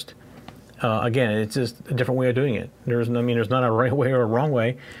first, Again, it's just a different way of doing it. There's not a right way or a wrong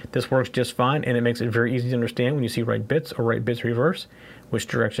way. This works just fine, and it makes it very easy to understand when you see right bits or right bits reverse, which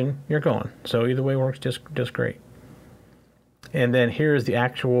direction you're going. So either way works just great. And then here's the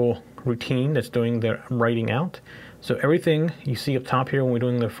actual routine that's doing the writing out. So everything you see up top here when we're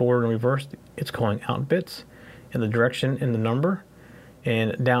doing the forward and reverse, it's calling out bits in the direction and the number.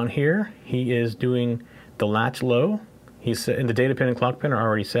 And down here, he is doing the latch low. He's in the data pin and clock pin are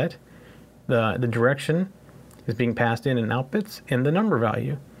already set. The direction is being passed in and out bits and the number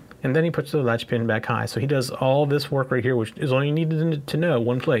value. And then he puts the latch pin back high. So he does all this work right here, which is all you needed to know,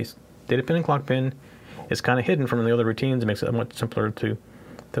 one place. Data pin and clock pin is kind of hidden from the other routines. It makes it much simpler to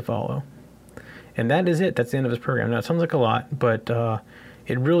follow. And that is it. That's the end of his program. Now, it sounds like a lot, but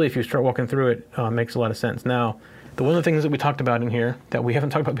it really, if you start walking through it, makes a lot of sense. Now, one of the things that we talked about in here that we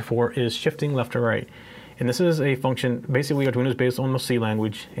haven't talked about before is shifting left to right. And this is a function, basically we got Windows based on the C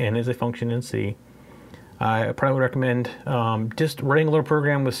language, and is a function in C. I probably would recommend just writing a little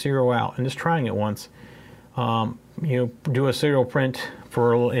program with serial out and just trying it once. Do a serial print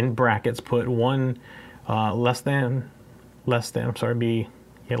for, in brackets, put one less than,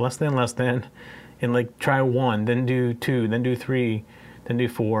 and like try 1, then do 2, then do 3, then do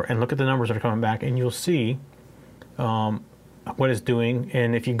 4, and look at the numbers that are coming back, and you'll see what it's doing.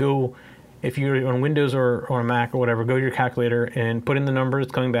 And if you're on Windows or on a Mac or whatever, go to your calculator and put in the number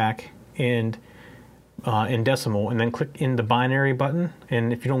that's coming back and in decimal, and then click in the binary button.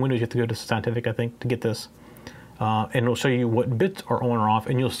 And if you're on Windows, you have to go to Scientific, I think, to get this. And it'll show you what bits are on or off,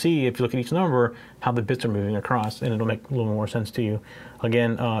 and you'll see, if you look at each number, how the bits are moving across, and it'll make a little more sense to you.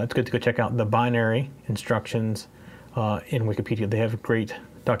 Again, it's good to go check out the binary instructions in Wikipedia. They have great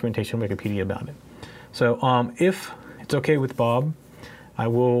documentation in Wikipedia about it. So if it's okay with Bob, I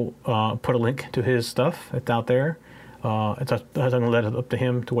will put a link to his stuff. It's out there. I'm going to let it up to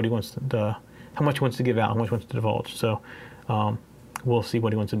him to what he wants to, how much he wants to give out, how much he wants to divulge. So we'll see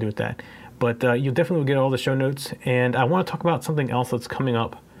what he wants to do with that. But you'll definitely get all the show notes. And I want to talk about something else that's coming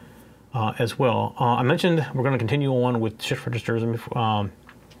up as well. I mentioned we're going to continue on with shift registers.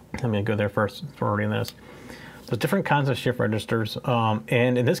 Let me go there first. We're already in this. There's different kinds of shift registers.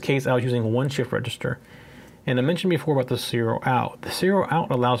 And in this case, I was using one shift register. And I mentioned before about the serial out. The serial out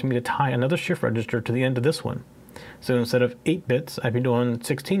allows me to tie another shift register to the end of this one. So instead of 8 bits, I'd be doing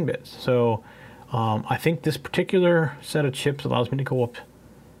 16 bits. So I think this particular set of chips allows me to go up.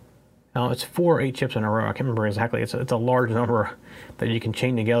 Now it's 4 or 8 chips in a row. I can't remember exactly. It's a large number that you can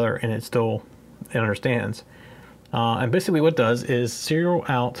chain together, and it understands. And basically what it does is serial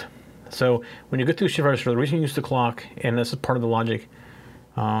out. So when you go through shift register, the reason you use the clock, and this is part of the logic.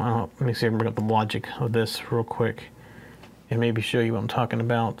 Let me see if I can bring up the logic of this real quick and maybe show you what I'm talking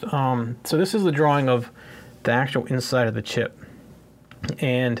about. So this is the drawing of the actual inside of the chip.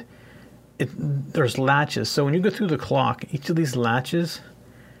 And there's latches. So when you go through the clock, each of these latches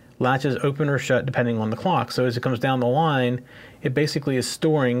open or shut depending on the clock. So as it comes down the line, it basically is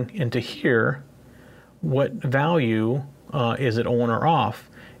storing into here what value is it on or off,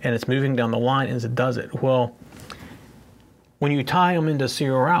 and it's moving down the line as it does it. Well, when you tie them into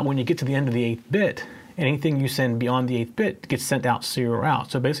serial out, when you get to the end of the 8th bit, anything you send beyond the 8th bit gets sent out serial out.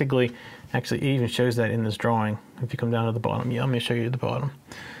 So basically, actually it even shows that in this drawing. If you come down to the bottom, yeah, let me show you the bottom.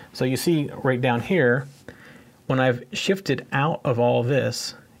 So you see right down here, when I've shifted out of all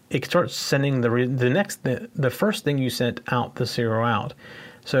this, it starts sending the first thing you sent out, the serial out.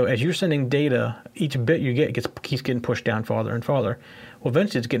 So as you're sending data, each bit you get keeps getting pushed down farther and farther. Well,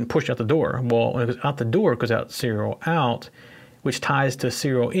 eventually it's getting pushed out the door. Well, when it goes out the door, it goes out serial out, which ties to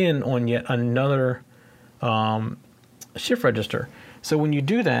serial in on yet another shift register. So when you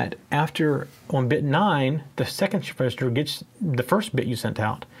do that, on bit 9, the second shift register gets the first bit you sent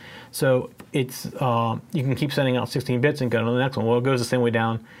out. So it's you can keep sending out 16 bits and go to the next one. Well, it goes the same way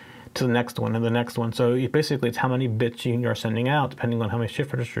down to the next one and the next one. So basically it's how many bits you are sending out depending on how many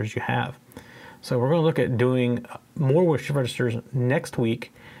shift registers you have. So we're going to look at doing more with shift registers next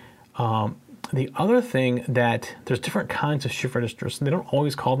week. The other thing that there's different kinds of shift registers. They don't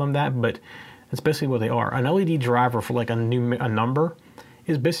always call them that, but it's basically what they are. An LED driver for like a number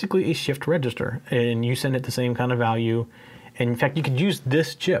is basically a shift register, and you send it the same kind of value. And in fact, you could use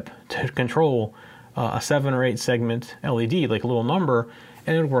this chip to control a 7 or 8 segment LED, like a little number,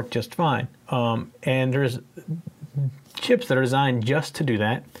 and it would work just fine. And there's chips that are designed just to do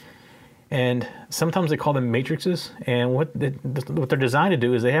that. And sometimes they call them matrices. And what they're designed to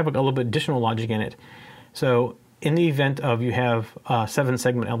do is they have a little bit additional logic in it. So in the event of you have a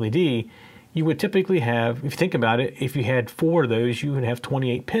 7-segment LED, you would typically have, if you think about it, if you had 4 of those, you would have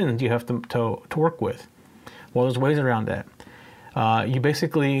 28 pins you have to work with. Well, there's ways around that. You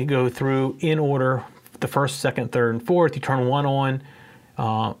basically go through in order, the first, second, third, and fourth. You turn one on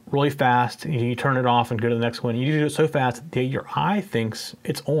really fast. You turn it off and go to the next one. You do it so fast that your eye thinks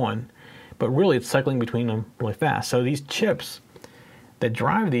it's on, but really it's cycling between them really fast. So these chips that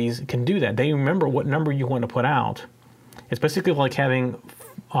drive these can do that. They remember what number you want to put out. It's basically like having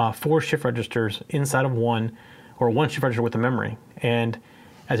 4 shift registers inside of one, or one shift register with the memory. And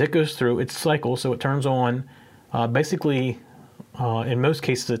as it goes through, it cycles, so it turns on, basically, in most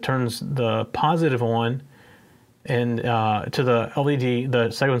cases, it turns the positive on and to the LED,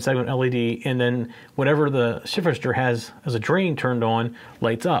 the segment LED, and then whatever the shift register has as a drain turned on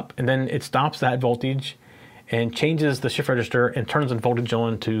lights up, and then it stops that voltage and changes the shift register and turns the voltage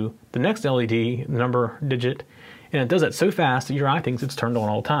on to the next LED number digit, and it does that so fast that your eye thinks it's turned on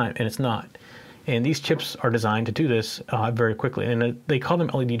all the time, and it's not. And these chips are designed to do this very quickly, and they call them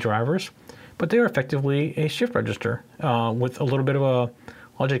LED drivers, but they're effectively a shift register with a little bit of a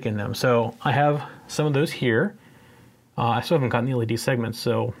logic in them. So I have some of those here. I still haven't gotten the LED segments,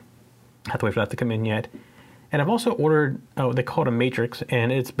 so I have to wait for that to come in yet. And I've also ordered, they call it a matrix,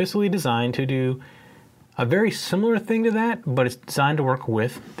 and it's basically designed to do a very similar thing to that, but it's designed to work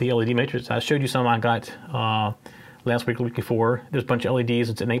with the LED matrix. I showed you some I got last week or the week before. There's a bunch of LEDs.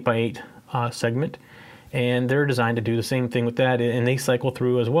 It's an 8x8 segment, and they're designed to do the same thing with that, and they cycle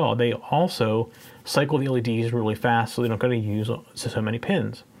through as well. They also cycle the LEDs really fast, so they don't got to use so many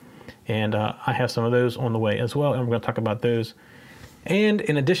pins. And I have some of those on the way as well, and we're going to talk about those. And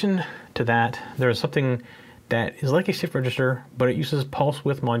in addition to that, there's something that is like a shift register, but it uses pulse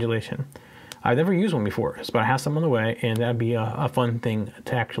width modulation. I've never used one before, but I have some on the way, and that'd be a fun thing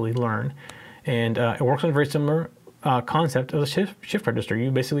to actually learn. And it works on a very similar concept of the shift register.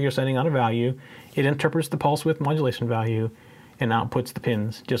 You basically are sending out a value, it interprets the pulse width modulation value, and outputs the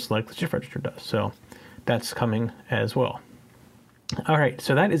pins just like the shift register does. So that's coming as well. All right,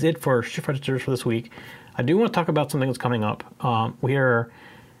 so that is it for shift registers for this week. I do want to talk about something that's coming up. We are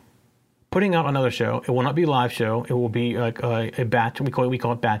putting out another show. It will not be a live show. It will be like a batch. We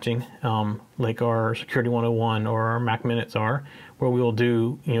call it batching, like our Security 101 or our Mac Minutes are, where we will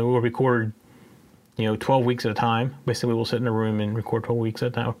do, we'll record 12 weeks at a time. Basically, we'll sit in a room and record 12 weeks at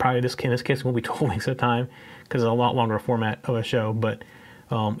a time. Probably in this case, it will be 12 weeks at a time because it's a lot longer format of a show. But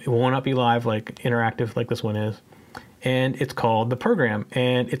it will not be live, like interactive, like this one is. And it's called The Program,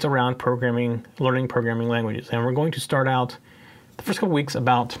 and it's around programming, learning programming languages. And we're going to start out the first couple weeks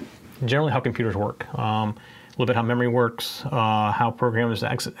about generally how computers work, a little bit how memory works, how programs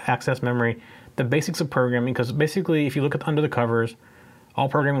access memory, the basics of programming. Because basically, if you look at under the covers, all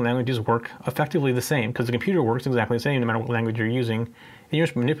programming languages work effectively the same, because the computer works exactly the same no matter what language you're using, and you're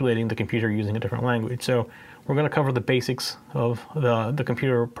just manipulating the computer using a different language. So we're going to cover the basics of the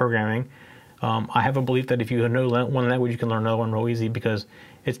computer programming. I have a belief that if you know one language, you can learn another one real easy, because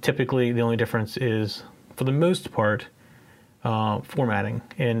it's typically the only difference is, for the most part, formatting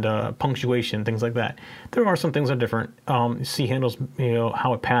and punctuation, things like that. There are some things that are different. C handles,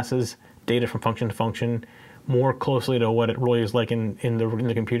 how it passes data from function to function more closely to what it really is like in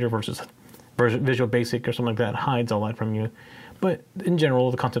the computer versus Visual Basic or something like that hides all that from you. But in general,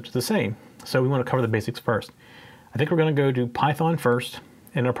 the concept is the same. So we want to cover the basics first. I think we're going to go to Python first,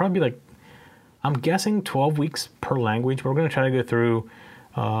 and it'll probably be like, I'm guessing 12 weeks per language. We're going to try to go through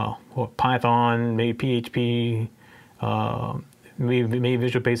Python, maybe PHP, maybe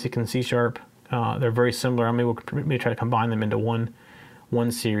Visual Basic and C#. They're very similar. I mean, we'll try to combine them into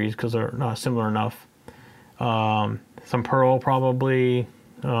one series because they're similar enough. Some Perl probably,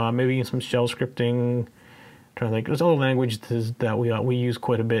 maybe some shell scripting. I'm trying to think. There's other languages that we use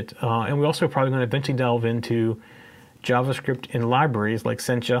quite a bit, and we're also probably going to eventually delve into JavaScript in libraries like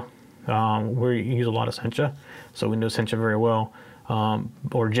Sencha. We use a lot of Sencha, so we know Sencha very well,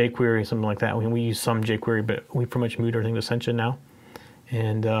 or jQuery, something like that. We use some jQuery, but we pretty much moved everything to Sencha now.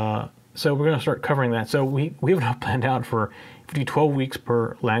 And so we're going to start covering that. So we have enough planned out for, if we do 12 weeks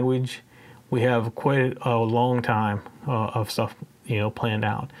per language, we have quite a long time of stuff planned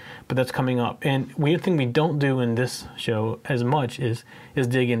out. But that's coming up. And weird thing we don't do in this show as much is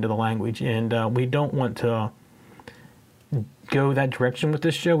dig into the language, and we don't want to go that direction with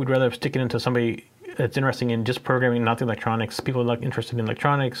this show. We'd rather stick it into somebody that's interested in just programming, not the electronics. People are interested in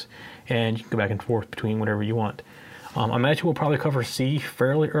electronics, and you can go back and forth between whatever you want. I imagine we'll probably cover C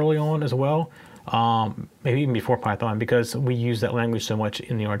fairly early on as well, maybe even before Python, because we use that language so much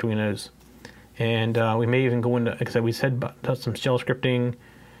in the Arduinos. And we may even go into, like I said, we said about some shell scripting.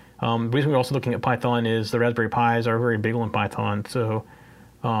 The reason we're also looking at Python is the Raspberry Pis are very big on Python, so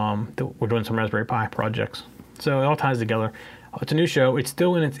we're doing some Raspberry Pi projects. So it all ties together. It's a new show. It's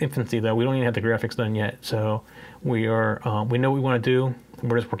still in its infancy, though. We don't even have the graphics done yet. So we know what we want to do.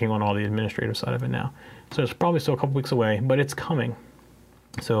 We're just working on all the administrative side of it now. So it's probably still a couple weeks away, but it's coming.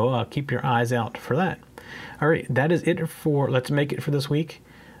 So keep your eyes out for that. All right, that is it for Let's Make It for this week.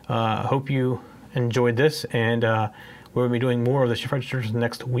 Hope you enjoyed this, and we'll be doing more of the shift registers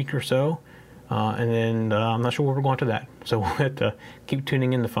next week or so. And then I'm not sure where we're going to that. So we'll have to keep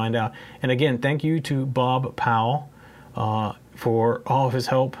tuning in to find out. And again, thank you to Bob Powell for all of his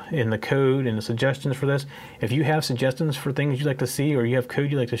help in the code and the suggestions for this. If you have suggestions for things you'd like to see, or you have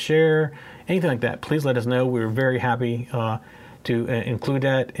code you'd like to share, anything like that, please let us know. We're very happy to include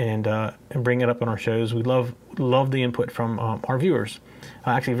that and bring it up on our shows. We love the input from our viewers,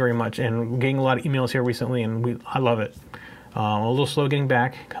 actually very much. And we're getting a lot of emails here recently, and I love it. I'm a little slow getting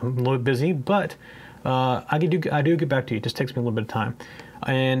back. I'm a little bit busy, but I do get back to you. It just takes me a little bit of time.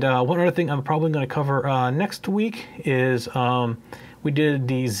 And one other thing I'm probably going to cover next week is we did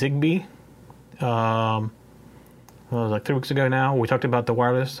the Zigbee. It was like 3 weeks ago now. We talked about the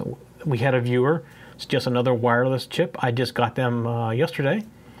wireless. We had a viewer suggest another wireless chip. I just got them yesterday,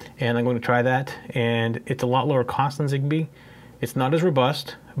 and I'm going to try that. And it's a lot lower cost than Zigbee. It's not as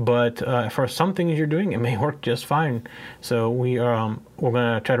robust, but for some things you're doing, it may work just fine. So we're going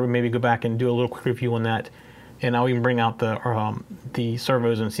to try to maybe go back and do a little quick review on that. And I'll even bring out the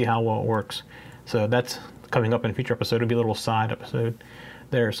servos and see how well it works. So that's coming up in a future episode. It'll be a little side episode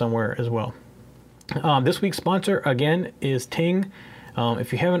there somewhere as well. This week's sponsor, again, is Ting.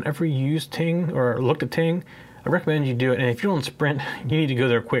 If you haven't ever used Ting or looked at Ting, I recommend you do it. And if you're on Sprint, you need to go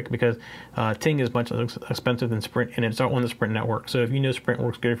there quick, because Ting is much less expensive than Sprint, and it's on the Sprint network. So if you know Sprint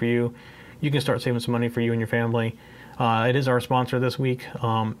works good for you, you can start saving some money for you and your family. It is our sponsor this week.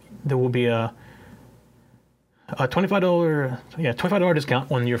 There will be a $25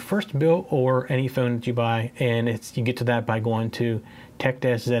 discount on your first bill or any phone that you buy, and you get to that by going to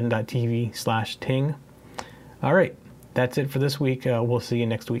tech-zen.tv/ting. All right, that's it for this week. We'll see you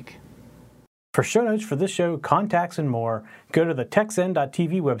next week. For show notes for this show, contacts, and more, go to the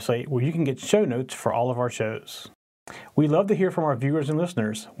techzen.tv website, where you can get show notes for all of our shows. We love to hear from our viewers and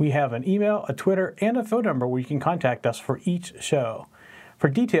listeners. We have an email, a Twitter, and a phone number where you can contact us for each show. For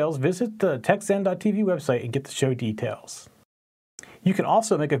details, visit the techzen.tv website and get the show details. You can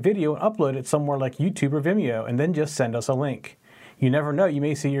also make a video and upload it somewhere like YouTube or Vimeo, and then just send us a link. You never know, you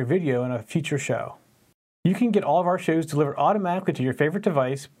may see your video in a future show. You can get all of our shows delivered automatically to your favorite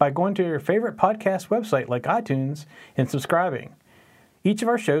device by going to your favorite podcast website like iTunes and subscribing. Each of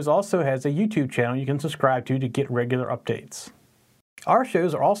our shows also has a YouTube channel you can subscribe to get regular updates. Our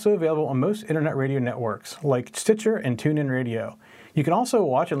shows are also available on most internet radio networks like Stitcher and TuneIn Radio. You can also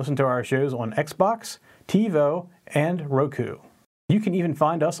watch and listen to our shows on Xbox, TiVo, and Roku. You can even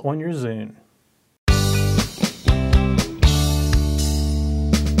find us on your Zune.